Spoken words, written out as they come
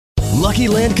Lucky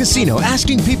Land Casino,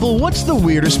 asking people, what's the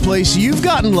weirdest place you've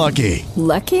gotten lucky?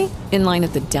 Lucky? In line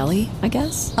at the deli, I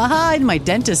guess? Aha, in my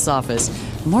dentist's office.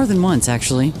 More than once,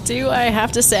 actually. Do I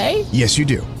have to say? Yes, you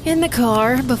do. In the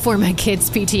car before my kids'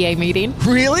 PTA meeting.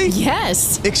 Really?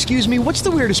 Yes. Excuse me, what's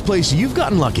the weirdest place you've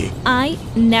gotten lucky? I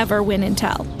never win and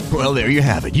tell. Well, there you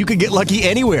have it. You can get lucky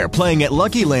anywhere, playing at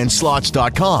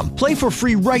LuckyLandSlots.com. Play for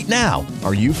free right now.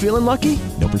 Are you feeling lucky?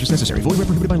 No purchase necessary. Void where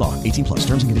prohibited by law. 18 plus.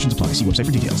 Terms and conditions apply. See website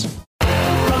for details.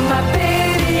 From my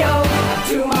video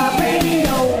to my radio.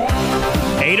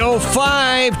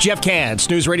 8:05, Jeff Katz,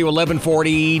 News Radio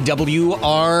 1140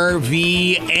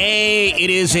 WRVA. It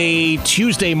is a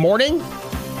Tuesday morning.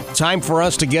 Time for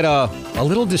us to get a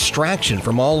little distraction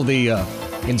from all of the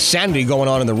insanity going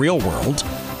on in the real world.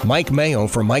 Mike Mayo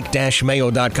from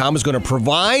mike-mayo.com is going to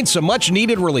provide some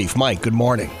much-needed relief. Mike, good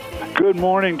morning. Good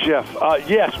morning, Jeff.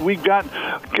 Yes,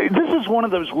 this is one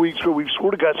of those weeks where we've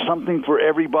sort of got something for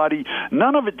everybody.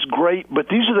 None of it's great, but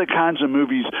these are the kinds of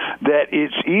movies that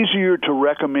it's easier to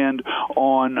recommend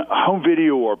on home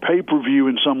video or pay-per-view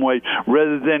in some way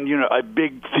rather than, a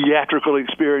big theatrical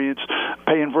experience,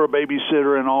 paying for a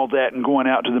babysitter and all that and going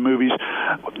out to the movies.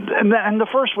 And the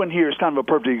first one here is kind of a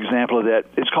perfect example of that.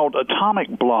 It's called Atomic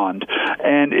Blonde.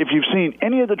 And if you've seen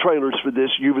any of the trailers for this,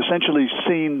 you've essentially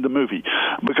seen the movie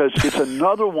because it's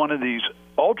another one of these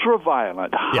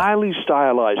ultra-violent, highly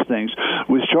stylized things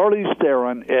with Charlize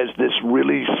Theron as this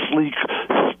really sleek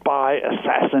spy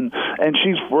assassin, and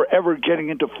she's forever getting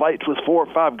into fights with 4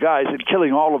 or 5 guys and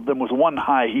killing all of them with one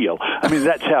high heel. I mean,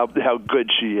 that's how good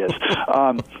she is.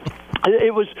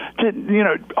 It was,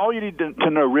 all you need to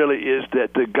know really is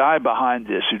that the guy behind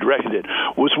this, who directed it,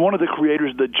 was one of the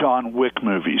creators of the John Wick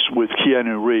movies with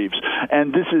Keanu Reeves,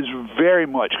 and this is very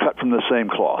much cut from the same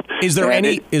cloth. Is there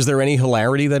any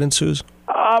hilarity that ensues?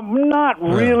 Not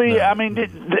really. No. I mean,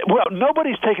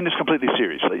 nobody's taking this completely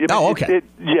seriously. Okay.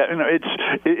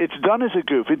 It's done as a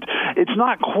goof. It's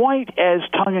not quite as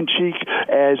tongue-in-cheek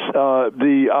as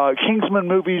the Kingsman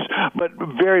movies, but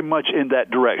very much in that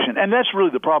direction. And that's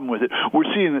really the problem with it.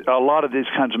 We're seeing a lot of these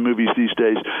kinds of movies these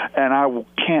days, and I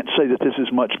can't say that this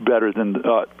is much better than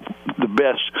the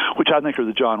best, which I think are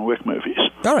the John Wick movies.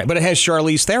 All right, but it has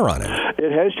Charlize Theron in it.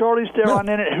 It has Charlize Theron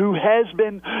in it, who has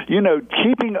been,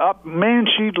 keeping up. Man,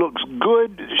 she looks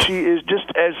good. She is just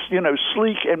as,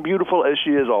 sleek and beautiful as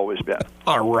she has always been.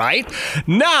 All right.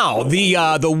 Now,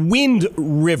 the Wind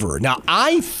River. Now,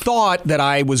 I thought that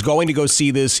I was going to go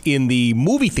see this in the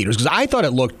movie theaters because I thought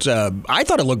it looked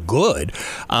good.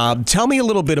 Tell me a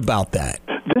little bit about that.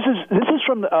 This is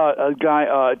from a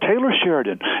guy, Taylor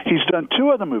Sheridan. He's done 2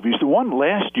 other movies. The one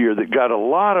last year that got a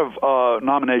lot of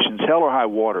nominations, Hell or High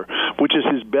Water, which is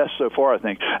his best so far, I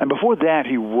think. And before that,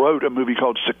 he wrote a movie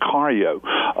called Sicario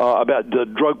about the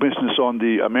drug business on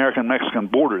the American-Mexican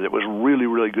border that was really,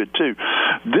 really good, too.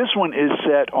 This one is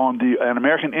set on an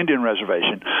American Indian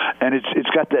reservation, and it's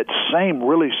got that same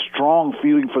really strong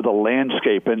feeling for the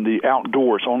landscape and the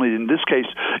outdoors, only in this case,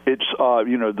 it's,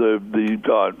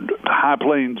 the high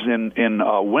plains in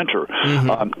winter.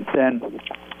 Mm-hmm. And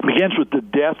begins with the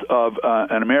death of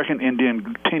an American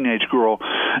Indian teenage girl,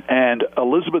 and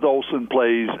Elizabeth Olsen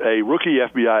plays a rookie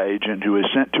FBI agent who is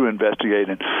sent to investigate,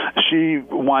 and she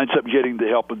winds up getting the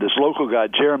help of this local guy,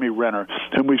 Jeremy Renner,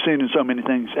 whom we've seen in so many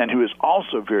things, and who is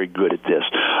also very good at this,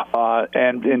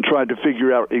 and tried to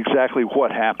figure out exactly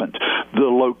what happened. The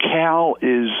locale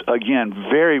is, again,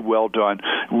 very well done,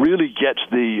 really gets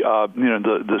the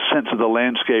sense of the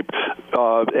landscape,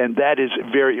 and that is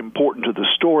very important to the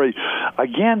story.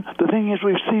 Again, the thing is,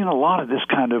 we've seen a lot of this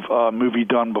kind of movie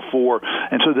done before,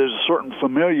 and so there's a certain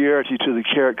familiarity to the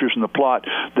characters and the plot.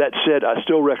 That said, I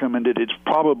still recommend it. It's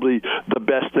probably the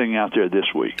best thing out there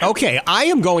this week. Okay, I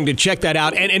am going to check that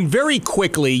out. And very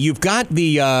quickly, you've got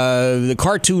the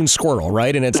cartoon squirrel,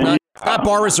 right? And it's not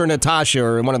Boris or Natasha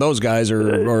or one of those guys,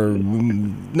 or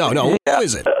no. Who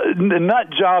is it? Nut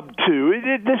Job 2.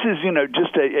 This is,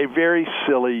 just a very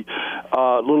silly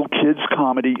little kids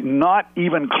comedy, not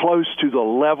even close to the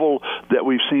level that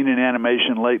we've seen in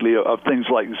animation lately of things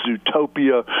like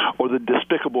Zootopia or the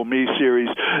Despicable Me series.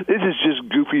 This is just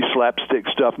goofy slapstick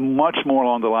stuff, much more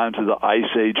along the lines of the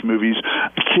Ice Age movies.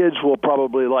 Kids will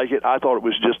probably like it. I thought it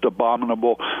was just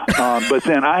abominable. But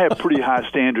then I have pretty high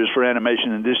standards for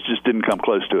animation, and this just didn't come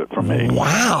close to it for me.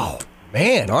 Wow.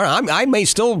 Man, all right, I may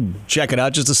still check it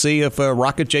out just to see if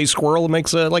Rocket J. Squirrel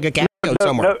makes a cameo out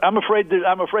somewhere. No, I'm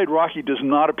afraid Rocky does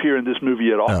not appear in this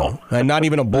movie at all. Oh, and not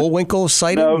even a Bullwinkle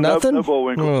sighting? No, nothing? no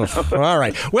Bullwinkle. Oh, all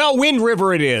right. Well, Wind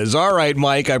River it is. All right,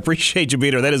 Mike. I appreciate you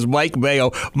being here. That is Mike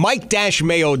Mayo.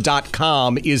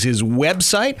 Mike-Mayo.com is his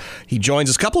website. He joins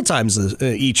us a couple of times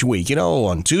each week,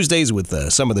 on Tuesdays with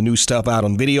some of the new stuff out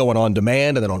on video and on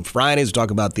demand, and then on Fridays we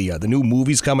talk about the new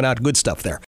movies coming out. Good stuff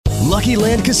there. Lucky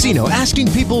Land Casino,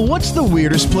 asking people, what's the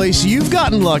weirdest place you've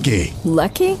gotten lucky?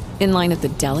 Lucky? In line at the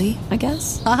deli, I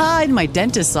guess? Aha, in my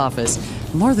dentist's office.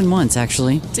 More than once,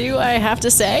 actually. Do I have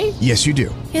to say? Yes, you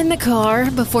do. In the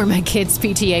car before my kids'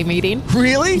 PTA meeting.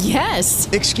 Really? Yes.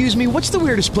 Excuse me, what's the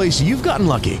weirdest place you've gotten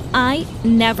lucky? I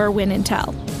never win and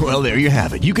tell. Well, there you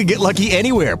have it. You can get lucky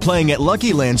anywhere, playing at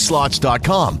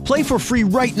LuckyLandSlots.com. Play for free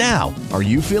right now. Are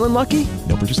you feeling lucky?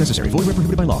 No purchase necessary. Void where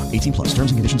prohibited by law. 18 plus.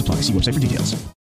 Terms and conditions apply. See website for details.